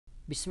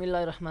بسم الله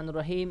الرحمن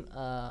الرحیم.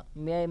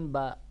 میایم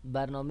با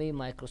برنامه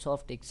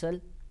مایکروسافت اکسل.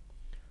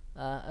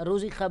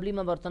 روزی قبلی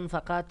ما براتون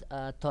فقط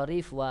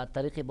تعریف و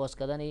طریق باز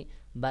کردن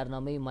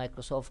برنامه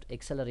مایکروسافت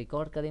اکسل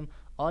ریکورد کردیم.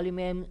 حالا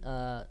میایم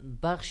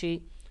بخش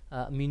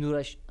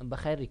منورش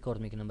بخیر ریکورد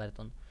میکنیم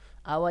براتون.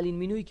 اولین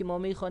منوی که ما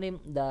میخوانیم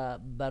در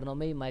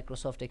برنامه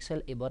مایکروسافت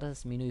اکسل عبارت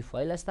از منوی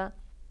فایل است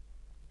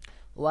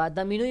و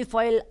در منوی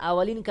فایل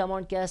اولین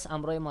کماند که است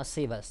امرای ما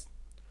سیو است.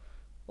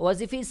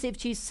 وظیفه سیو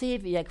چی؟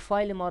 سیو یک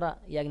فایل ما را،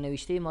 یک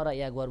نوشته ما را،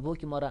 یک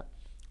وربوک ما را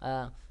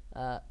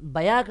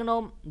به یک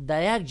نام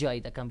در یک جای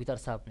در کامپیوتر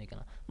ثبت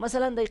میکنه.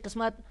 مثلا در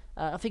قسمت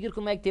فکر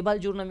کنم یک تیبل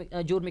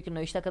جور میکنم،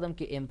 نوشته کردم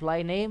که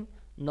امپلای نیم،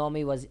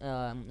 نام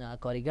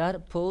کارگر،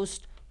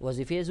 پست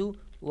وظیفه ازو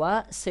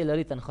و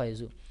سالری تنخواه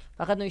ازو.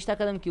 فقط نوشته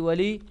کردم که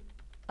ولی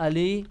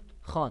علی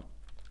خان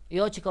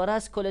یا چی کار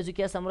است، کل ازو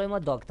که است امرای ما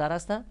دکتر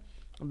است،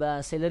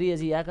 با سالری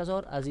ازی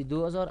 1000، ازی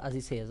 2000،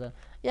 ازی 3000.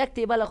 یک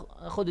تیبل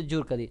خود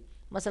جور کردی.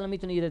 مثلا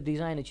میتونی ایره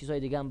دیزاین و چیزهای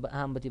دیگه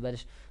هم بتی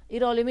برش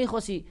ایره حالی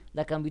میخواستی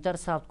در کامپیوتر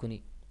ثبت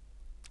کنی.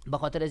 به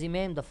خاطر از این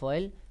میم در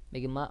فایل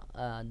میگم ما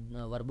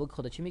وربوک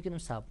خود چی میکنم؟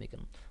 ثبت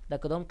میکنم. در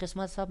کدام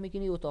قسمت ثبت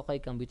میکنی؟ اتاقای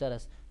کامپیوتر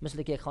است.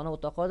 مثل که یک خانه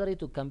اتاقا داری،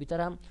 تو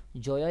کامپیوتر هم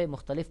جایای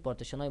مختلف،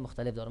 پارتیشن های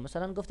مختلف داره.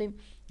 مثلا گفتیم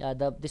در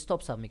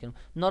دسکتاپ ثبت میکنم،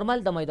 نرمال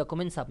در مای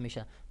داکومنت ثبت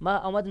میشه. ما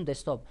آمدیم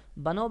دسکتاپ،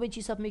 به نام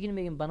چی ثبت میکنیم؟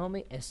 میگیم به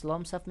نام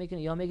اسلام ثبت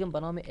میکنیم، یا میگیم به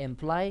نام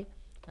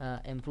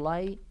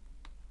امپلای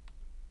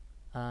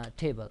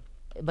تیبل،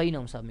 با این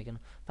نام ثبت میکنم.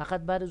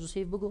 فقط بعد از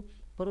سیو بگو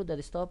برو در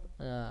دسکتاپ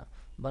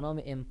به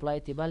نام امپلای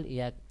تیبل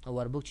یک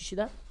وربوک چی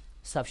شده؟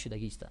 ثبت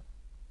شدگی است.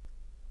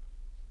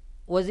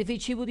 وظیفه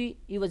چی بودی؟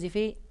 این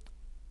وظیفه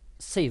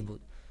سیو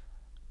بود.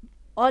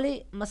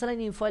 حالی مثلا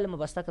این فایل ما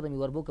بسته کردم، این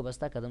وربوک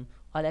بسته کردم.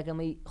 حالی اگه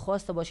من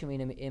خواسته باشم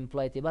این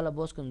امپلای تیبل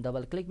باز کنم،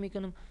 دبل کلیک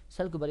میکنم،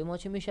 سلکو برای ما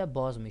چی میشه؟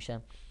 باز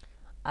میشه.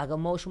 اگر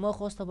ما شما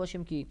خواسته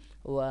باشیم که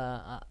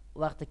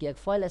وقتی که یک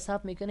فایل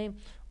ثبت میکنیم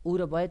او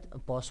را باید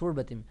پاسورد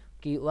بدیم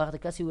که وقتی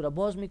کسی او را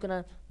باز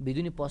میکنه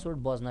بدون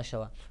پاسورد باز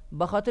نشوه.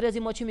 به خاطر از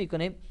این ما چی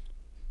میکنیم؟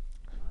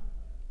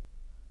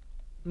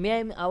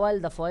 میایم اول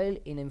در فایل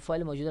این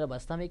فایل موجوده را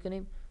بسته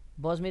میکنیم،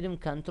 باز میریم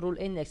کنترل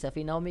این یک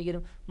صفحه نو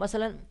میگیریم.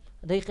 مثلا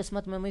در این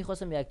قسمت من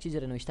میخواستم یک چیزی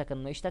را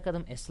نوشته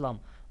کردم اسلام.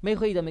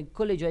 میخواهید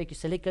کل جایی که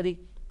سلیکت کردی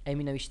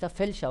ایمی نوشته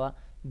فیل شوه،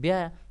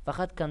 بیا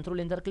فقط کنترل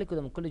انتر کلیک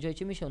کردم، کل جای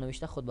چی میشه؟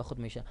 نوشته خود به خود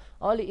میشه.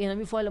 حالا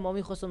این فایل ما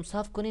میخواستم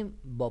ثبت کنیم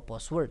با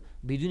پاسورد،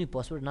 بدون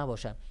پاسورد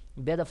نباشه.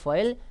 بیا در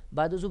فایل،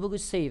 بعد از او بگو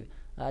سیو.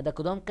 در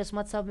کدام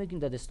قسمت ثبت میکنیم؟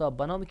 در دسکتاپ.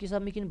 به نام کی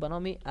ثبت میکنیم؟ به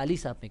نام علی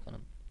ثبت میکنم.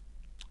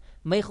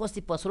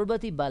 میخواستی پاسورد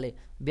بدی؟ بله،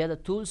 بیا در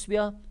تولز،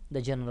 بیا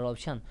در جنرال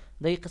آپشن،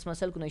 در این قسمت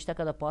سل کو نوشته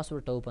که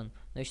پاسورد تو اوپن،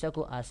 نوشته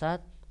کو اسد،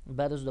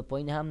 بعد از در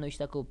پایین هم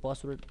نوشته کو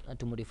پاسورد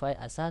تو مودیفای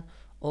اسد.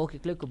 اوکی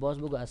کلیک کو، باز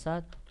بگو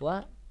اسد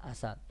و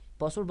اسد.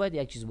 پاسورد باید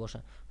یک چیز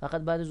باشه.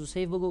 فقط بعد از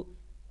سیو بگو.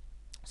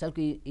 سل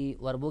کو ای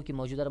وربوک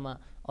موجوده ما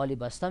عالی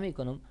بسته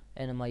میکنم،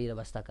 این ما ایره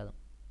بسته کردم.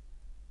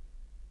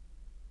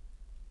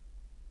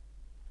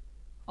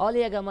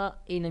 حالا اگه ما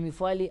این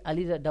فایل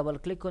علی را دبل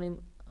کلیک کنیم،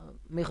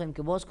 میخوایم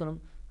که باز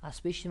کنم،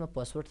 از پیش ما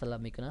پاسورد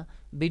طلب میکنه.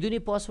 بدون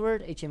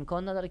پاسورد هیچ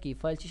امکان نداره که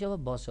فایل چی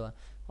شود؟ باز شود.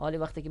 حالا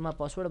وقتی که ما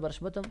پاسورد برش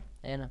بدم،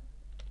 اینا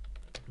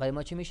برای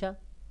ما چی میشه؟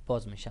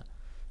 باز میشه.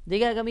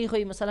 دیگه اگه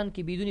میخوای مثلا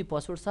که بدون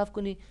پاسورد ثبت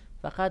کنی،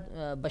 فقط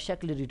به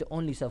شکل رید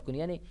اونلی ثبت کنی،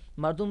 یعنی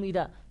مردم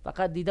ایره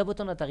فقط دیده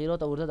بتونه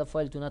تغییرات آورده در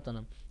فایل تو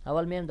نتونن.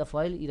 اول میام در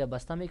فایل ایره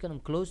بسته میکنم،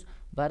 کلوز،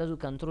 بعد از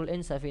کنترل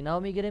ان صفحه نو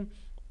میگیریم.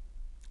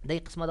 در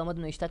این قسمت آمد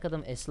نوشته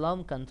کردم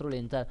اسلام، کنترل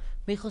انتر.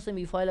 میخواستم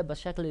این فایل به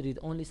شکل رید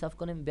اونلی ثبت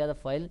کنم، بیا در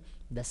فایل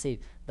در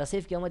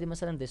سیو که آمدی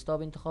مثلا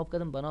دسکتاپ انتخاب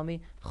کردم، به نام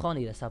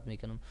خانی را ثبت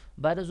میکنم.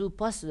 بعد از او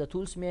پس در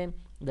تولز میایم،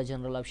 در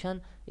جنرال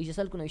آپشن ایش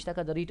سل کو نوشته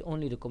کردم رید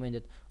اونلی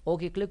ریکمندد،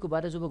 اوکی کلیک کو،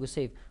 بعد از او بگو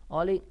سیو.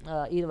 حالا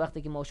این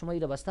وقتی که ما شما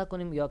این بسته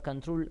کنیم یا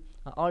کنترل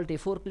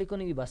آلت 4 کلیک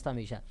کنیم، این بسته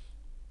میشه.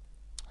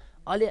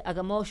 حالا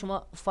اگر ما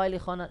شما فایل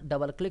خانه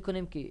دبل کلیک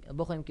کنیم که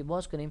بخوایم که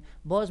باز کنیم،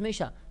 باز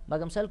میشه.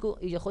 مگم سل کو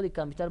اینجا خود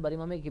کامپیوتر برای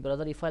ما میگه که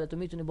برادر این فایل تو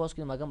میتونی باز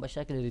کنی، مگم به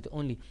شکل رید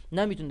اونلی،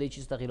 نمیتونی دیگه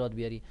چیز تغییرات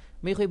بیاری.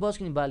 میخوای باز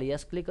کنی؟ بله،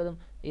 یس کلیک کردم،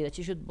 این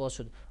چی شد؟ باز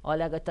شد.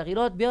 حالا اگر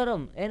تغییرات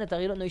بیارم، این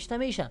تغییرات نوشته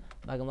میشه،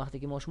 مگم وقتی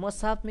که ما شما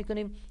ثبت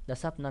میکنیم در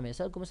ثبت نمیشه.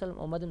 سل کو مثلا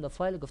اومدیم در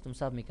فایل گفتم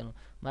ثبت میکنم،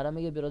 مرا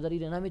میگه برادر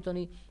این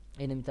نمیتونی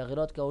این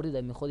تغییرات که آوردی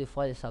در خود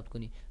فایل ثبت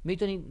کنی،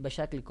 میتونی به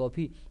شکل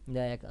کپی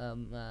در یک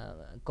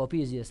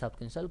کپی زیر ثبت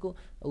کنی. سل کو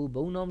او به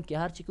اون نام که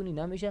هر چی کنی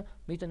نمیشه،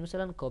 میتونی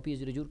مثلا کپی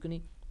زیر جور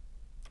کنی،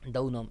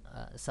 دو نام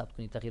ثبت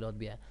کنی، تغییرات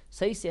بیاد.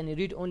 صحیح، یعنی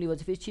رید اونلی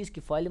وظیفه چیز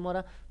که فایل ما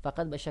را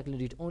فقط به شکل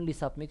رید اونلی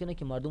ثبت میکنه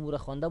که مردم او را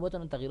خوانده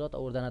بتونن، تغییرات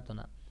آورده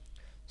نتونن.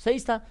 صحیح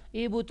است.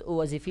 این بود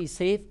وظیفه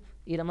سیو.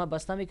 این ما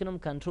بسته میکنم،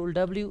 کنترل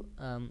دبلیو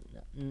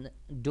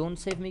دونت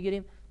سیو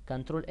میگیریم،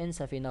 کنترل ان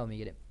صفحه نو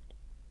میگیریم.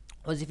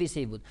 وظیفه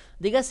سیو بود.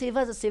 دیگه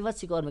سیو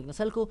چی کار میکنه؟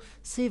 سلکو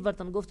سیو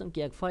براتون گفتم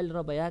که یک فایل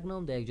را به یک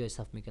نام در یک جای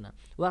ثبت میکنه.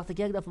 وقتی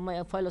که یک دفعه ما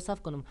یک فایل را ثبت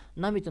کنم،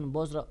 نمیتونم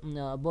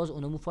باز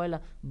اونمو فایل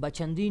به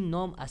چندین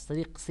نام از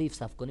طریق سیو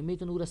ثبت کنیم،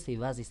 میتونم او را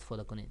سیو از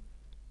استفاده کنیم.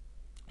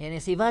 یعنی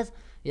سیو از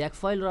یک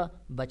فایل را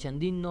به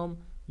چندین نام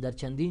در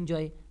چندین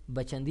جای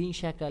به چندین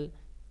شکل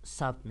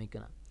ثبت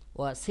میکنه.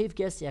 و سیو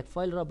که است یک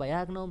فایل را به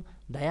یک نام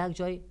در یک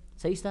جای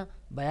صحیح است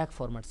به یک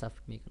فرمت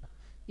ثبت میکنه.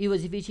 این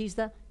وظیفه چی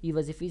است؟ این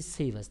وظیفه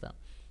سیو است.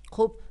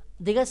 خب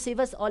دیگه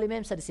سیو است، حالا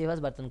میم سر سیو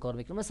است براتون کار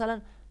میکنم.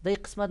 مثلا در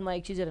قسمت ما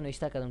یک چیزی رو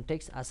نوشته کردم،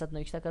 تکست اسید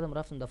نوشته کردم،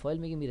 رفتم در فایل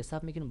میگم میره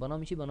ثبت میکنم به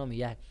نام چی؟ به نام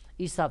یک.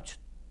 این ثبت شد.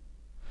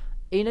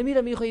 اینا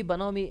میره میخوای به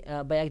نام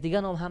به یک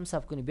دیگه نام هم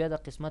ثبت کنی، بیا در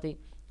قسمت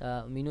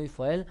منوی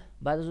فایل،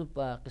 بعد از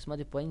اون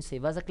قسمت پایین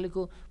سیو از کلیک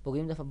کو،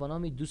 بگیم دفعه به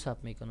نام 2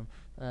 ثبت میکنم.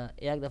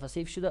 یک دفعه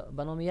سیو شده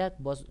به نام یک،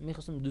 باز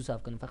میخواستم 2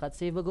 ثبت کنم، فقط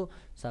سیو بگو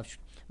ثبت شد.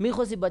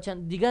 میخواستی با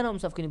چند دیگه نام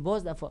ثبت کنی،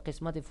 باز در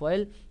قسمت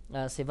فایل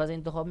سیو از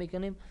انتخاب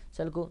میکنیم،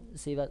 سلکو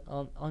سیو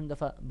آن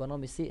دفعه به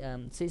نام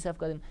 3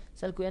 ثبت کردیم،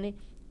 سلکو یعنی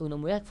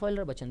اونم یک فایل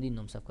را با چندین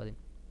نام ثبت کردیم.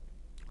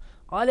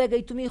 حالا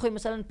اگه تو میخوای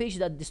مثلا پیج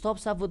در دسکتاپ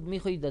ثبت بود،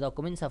 میخوای در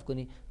داکومنت ثبت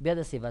کنی، بیا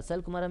در سیو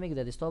سل کو، مرا میگه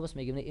در دسکتاپ است،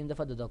 میگم این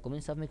دفعه در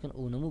داکومنت ثبت میکنم،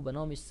 اونمو به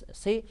نام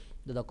 3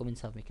 در داکومنت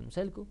ثبت میکنم،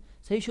 سل کو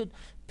صحیح شد.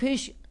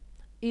 پیش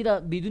ایرا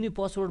بدون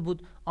پاسورد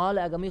بود،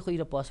 حالا اگه میخوای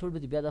ایرا پاسورد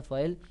بدی، بیا در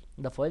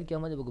فایل که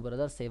اومده بگو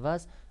برادر سیو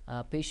است،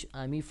 پیش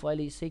امی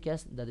فایل 3 که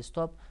است در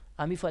دسکتاپ،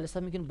 امی فایل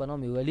ثبت میکنم به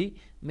نام ولی،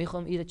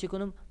 میخوام ایرا چه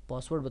کنم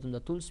پاسورد بدم، در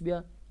تولز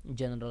بیا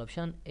جنرال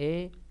اپشن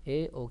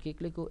ای اوکی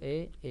کلیک کو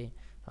ای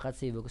فقط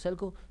سیو بگو، سل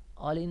کو.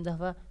 حالا این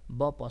دفعه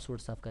با پاسورد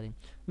ثبت کردیم.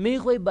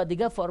 میخوای با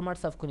دیگه فرمت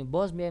ثبت کنیم،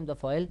 باز میایم در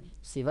فایل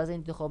سیو از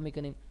انتخاب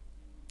میکنیم،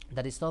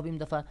 در دسکتاپ این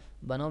دفعه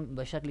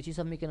به شکل چی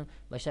ثبت میکنم،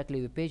 به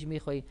شکل وب پیج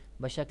میخوای،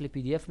 به شکل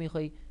پی دی اف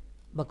میخوای،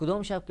 با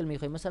کدام شکل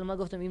میخوای. مثلا ما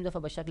گفتم این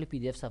دفعه به شکل پی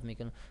دی اف ثبت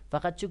میکنم،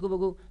 فقط چیکو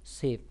بگو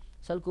سیو،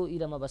 سلکو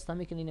ایرا ما بسته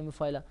میکنین این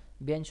فایل،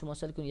 بیاین شما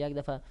سل کن یک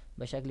دفعه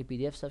به شکل پی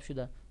دی اف ثبت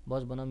شده،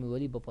 باز به نام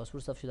ولی با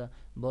پاسورد ثبت شده،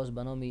 باز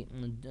به نام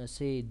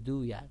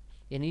 321.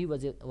 یعنی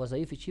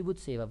وظایف چی بود؟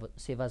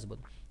 سیو از بود.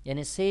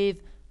 یعنی سیو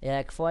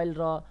یک فایل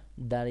را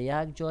در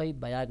یک جای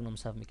به یک نام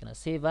ثبت میکنه،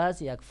 سیو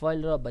از یک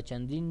فایل را به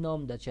چندین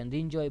نام در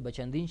چندین جای به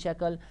چندین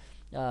شکل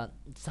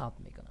ثبت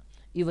میکنه.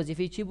 این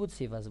وظیفه چی بود؟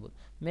 سیو از بود.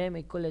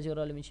 من کل از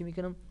را چی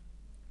میکنم؟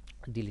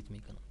 دیلیت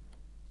میکنم.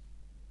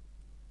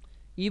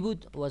 این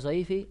بود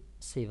وظایف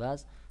سیو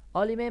از.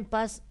 حالا من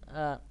پس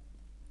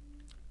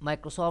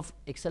مایکروسافت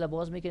اکسل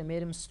باز میکنیم،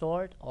 میریم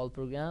استارت آل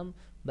پروگرام،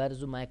 بعد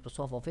از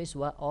مایکروسافت آفیس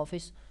و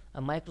آفیس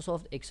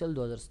مایکروسافت اکسل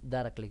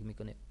 2010 کلیک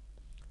میکنیم.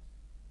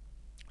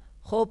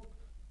 خب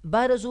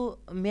بعد از او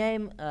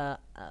میایم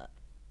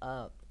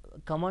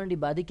کاماندی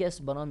بعدی که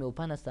است به نام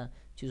اوپن است،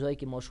 چیزهایی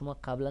که ما شما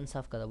قبلا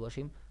ثبت کرده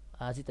باشیم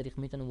از این طریق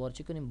میتونیم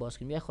وارد کنیم باز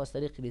کنیم. یک خاص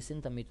طریق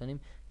ریسنت هم میتونیم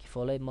که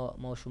فایل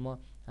ما شما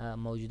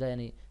موجوده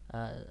یعنی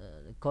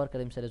کار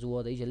کردیم سر از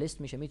وارد اینجا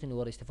لیست میشه، میتونیم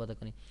وارد استفاده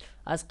کنیم.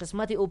 از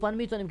قسمت اوپن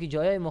میتونیم که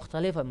جایهای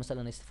مختلف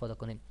مثلا استفاده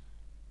کنیم.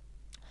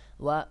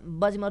 و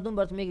بعضی مردم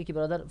برات میگه که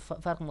برادر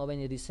فرق ما بین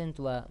ریسنت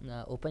و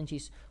اوپن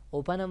چیست؟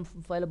 اوپن هم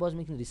فایل باز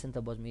میکنه، ریسنت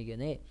باز میگه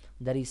نه،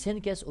 در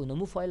ریسنت که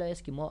اونمو فایل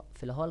است که ما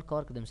فی الحال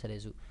کار کردیم سر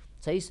ازو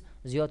صحیح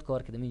زیاد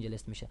کار کردیم اینجا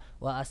لیست میشه.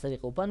 و از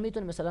طریق اوپن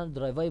میتونیم مثلا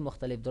درایوهای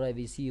مختلف،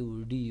 درایو سی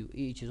و دی و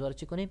ای چیزا رو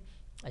چی کنیم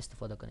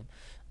استفاده کنیم.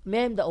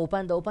 میایم در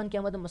اوپن که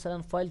اومدم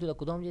مثلا فایل تو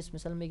کدام جست،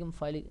 مثلا میگم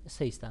فایل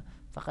 3 است،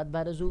 فقط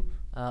بعد از او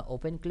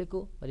اوپن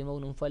کلیکو برای ما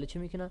اون فایل چی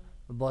میکنه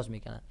باز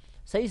میکنه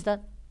صحیح است.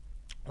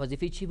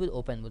 وظیفه چی بود؟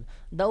 اوپن بود.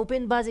 در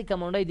اوپن بعضی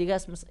کماندهای دیگه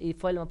است، این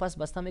فایل ما پس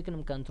بسته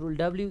میکنم کنترل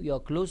دبلیو یا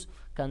کلوز،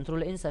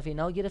 کنترل این صفحه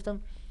نو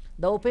گرفتم.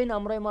 در اوپن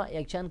امرای ما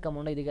یک چند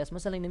کماندهای دیگه است،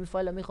 مثلا این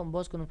فایل میخوام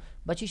باز کنم،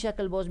 با چی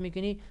شکل باز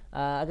میکنی؟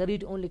 اگر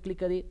رید اونلی کلیک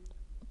کردی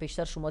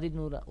پیشتر شما دید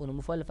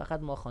اون فایل فقط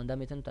ما خوانده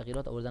میتونیم،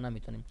 تغییرات آورده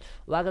نمیتونیم.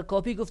 و اگر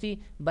کپی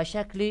گفتی به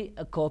شکل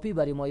کپی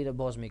برای ما رو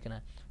باز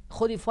میکنه.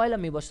 خودی فایل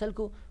می باشل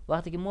کو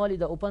وقتی که مالی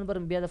در اوپن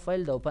برم بیاد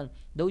فایل در اوپن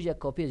دوج یک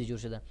کپی از جور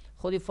شده.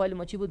 خودی فایل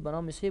ما چی بود؟ به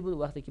نام 3 بود،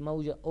 وقتی که ما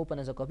اوج اوپن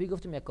از کپی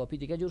گفتیم یک کپی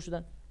دیگه جور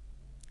شده.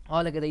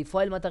 حالا اگه در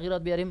فایل ما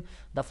تغییرات بیاریم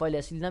در فایل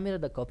اصلی نمیره،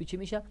 در کپی چی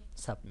میشه؟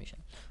 ثبت میشه.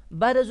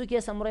 بعد از اینکه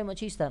اسمرای ما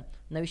چیست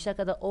نوشته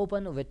کرده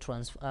اوپن و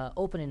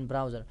اوپن این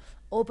براوزر.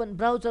 اوپن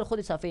براوزر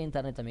خود صفحه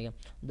اینترنت میگم،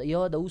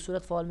 یا در اون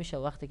صورت فعال میشه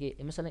وقتی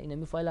که مثلا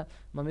این فایل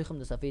ما میخوام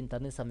در صفحه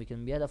اینترنت ثبت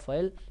میکنیم، بیاد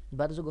فایل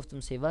بعد از گفتم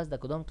سیو از در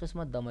کدام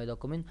قسمت در مای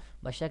داکومنت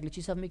به شکل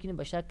چی ثبت میکنیم؟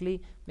 به شکل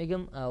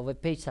میگم وب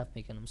پیج ثبت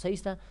میکنم صحیح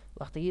است.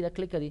 وقتی که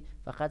کلیک کردی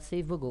فقط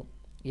سیو بگو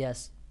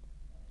یس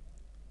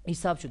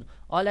حساب شد.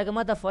 حالا اگه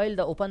ما در فایل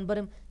در اوپن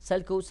بریم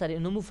سلکو سر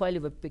نمو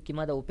فایل که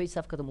ما در او پیج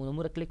ثبت کردم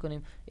اونمو رو کلیک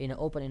کنیم، این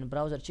اوپن این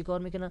براوزر چی کار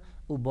میکنه؟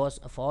 او باز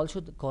فعال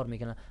شد کار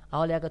میکنه.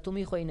 حالا اگه تو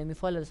میخوای این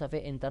فایل در صفحه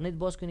اینترنت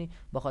باز کنی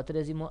به خاطر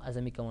از ما از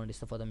این کاماند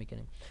استفاده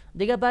میکنیم.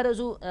 دیگه بعد از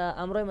او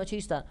امرای ما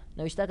چیست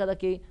نوشته کرده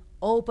که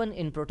open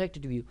in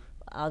protected view.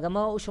 اگه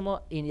ما و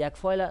شما این یک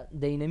فایل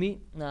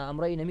دینامی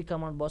امرای اینمی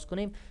کاماند باز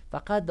کنیم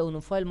فقط در اون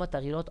فایل ما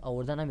تغییرات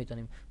آورده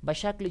نمیتونیم. به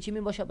شکل چی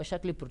می باشه؟ به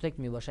شکل پروتکت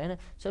می باشه. یعنی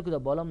سر که در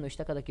بالا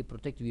نوشته کرده که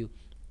پروتکت ویو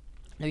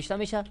نوشته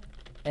میشه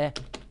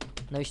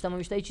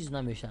نوشته این چیز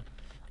نمیشه.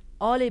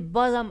 حالا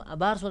بازم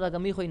برسود اگه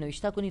میخوای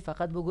نوشته کنی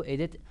فقط بگو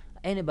ادیت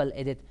انیبل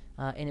ادیت،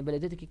 انیبل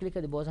ادیت که کلیک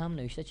کردی باز هم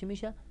نوشته چی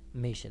میشه؟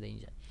 میشه در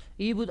اینجا.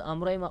 ای بود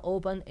امرای ما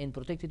اوپن این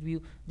پروتکتد ویو.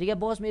 دیگه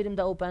باز میریم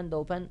در اوپن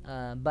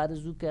بعد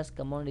از او که است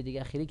کماند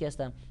دیگه اخیری که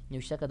است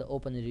نوشته که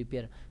اوپن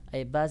ریپیر.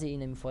 بعضی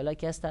این فایل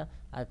که است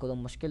کدام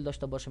مشکل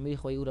داشته باشه میری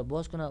خواهی او را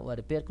باز کنه و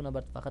ریپیر کنه،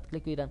 بعد فقط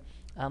کلیک میکنه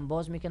هم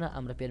باز میکنه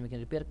هم ریپیر میکنه.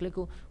 ریپیر کلیک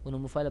و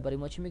اون فایل برای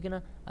ما چی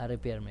میکنه؟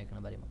 ریپیر میکنه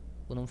برای ما.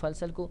 اون فایل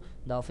سل کو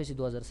در آفیس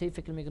 2003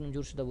 فکر میکنم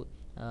جور شده بود،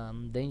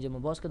 در اینجا ما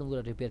باز کردم و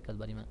ریپیر کرد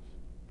برای من.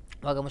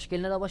 اگه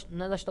مشکل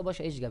نداشته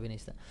باشه هیچ گپی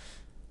نیست.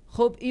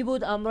 خب ای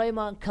بود امرای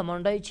ما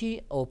کماندای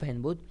چی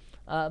اوپن بود.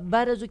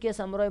 بعد از او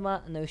که امرای ما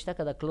نوشته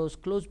کده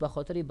کلوز به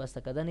خاطر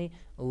بسته کردن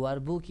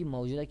وربوکی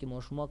موجوده که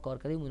ما شما کار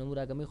کردیم اونمو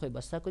را اگه میخوای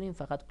بسته کنیم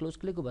فقط کلوز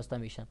کلیک و بسته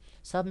میشه.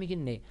 سب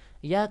میگین نه،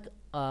 یک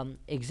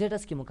اگزیت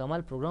است که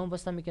مکمل پروگرام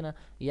بسته میکنه،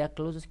 یک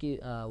کلوز است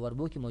که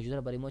وربوکی موجوده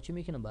را برای ما چی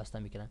میکنه؟ بسته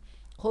میکنه.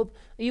 خب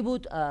ای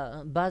بود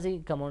بعضی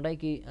کماندایی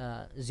که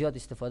زیاد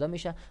استفاده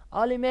میشه.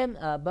 عالم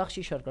بخش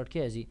شارتکت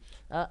کی ازی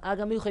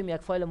اگه میخوایم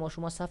یک فایل ما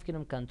شما صاف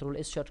کنیم کنترل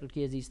اس شارتکت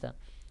کی ازی است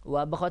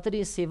و به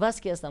خاطر سیوز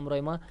که است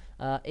امرای ما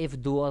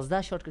F12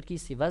 شارتکت کی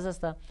سیوز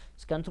است.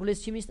 کنترل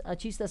اس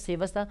چیست؟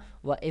 سیوز است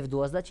و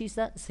F12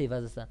 چیست؟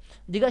 سیوز است.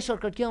 دیگه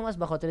شارتکت کی هم است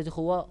به خاطر از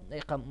خو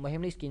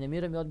مهم نیست که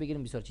نمیرم یاد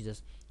بگیریم، بسیار چیز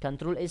است.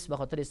 کنترل اس به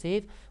خاطر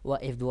سیو و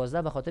F12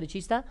 به خاطر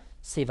چیست؟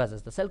 سیوز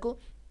است. سلکو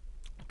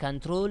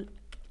کنترل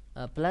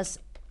پلاس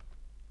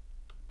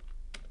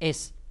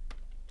اس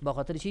به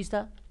خاطر چیست؟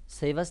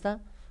 سیو است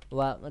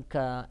و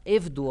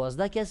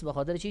F12 که است به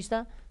خاطر چیست؟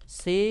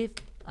 سیو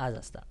از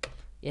است.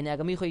 یعنی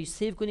اگه میخوای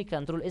سیو کنی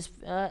کنترل اس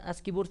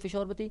از کیبورد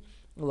فشار بدی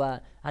و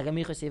اگه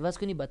میخوای سیو از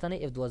کنی بتن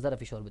F12 را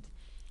فشار بدی.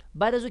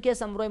 بعد از او که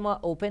امروی ما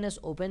اوپن اس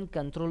اوپن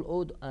کنترل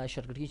او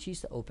شارتکت کی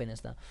چیست؟ اوپن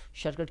است.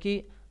 شارتکت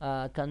کی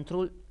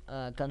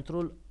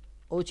کنترل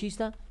او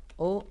چیست؟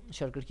 او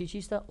شارتکت کی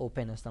چیست؟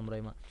 اوپن است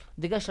امروی ما.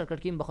 دیگه شارتکت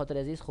کی به خاطر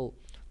عزیز خو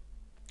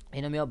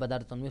اینا میاد به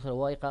درتون میخوره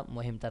واقعا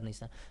مهمتر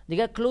نیست.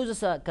 دیگه کلوز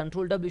است.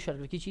 کنترل دبلیو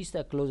شارتکت کی چیست؟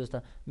 کلوز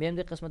است. میام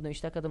دی قسمت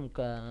نوشته کردم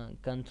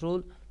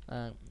کنترل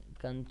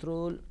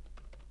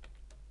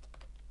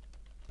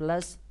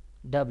پلاس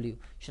دبلیو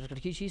شارتکت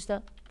کی چیست؟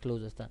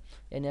 کلوز است.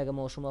 یعنی اگه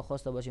ما شما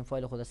خواسته باشیم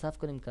فایل خود صاف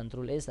کنیم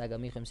کنترل اس، اگه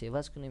میخوایم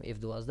سیو کنیم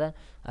F12،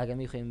 اگه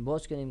میخوایم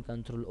باز کنیم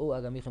کنترل او،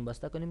 اگه میخوایم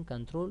بسته کنیم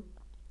کنترل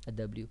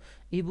دبلیو.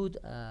 ای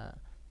بود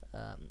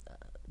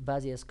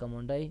بعضی از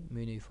کماندای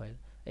منوی فایل.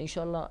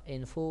 انشالله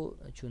اینفو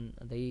چون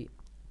دی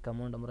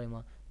کماند امرای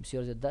ما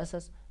بسیار زیاد دست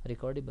است،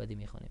 ریکاردی بعدی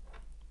میخوانیم.